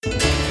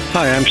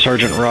Hi, I'm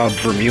Sergeant Rob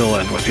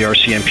Vermeulen with the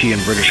RCMP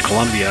in British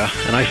Columbia,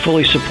 and I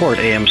fully support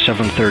AM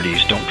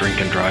 730's Don't Drink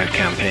and Drive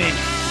campaign.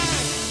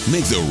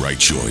 Make the right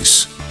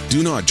choice.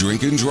 Do not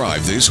drink and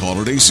drive this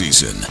holiday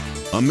season.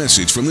 A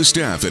message from the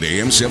staff at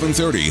AM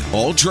 730,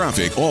 all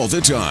traffic all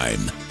the time.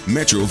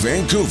 Metro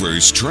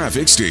Vancouver's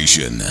traffic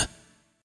station.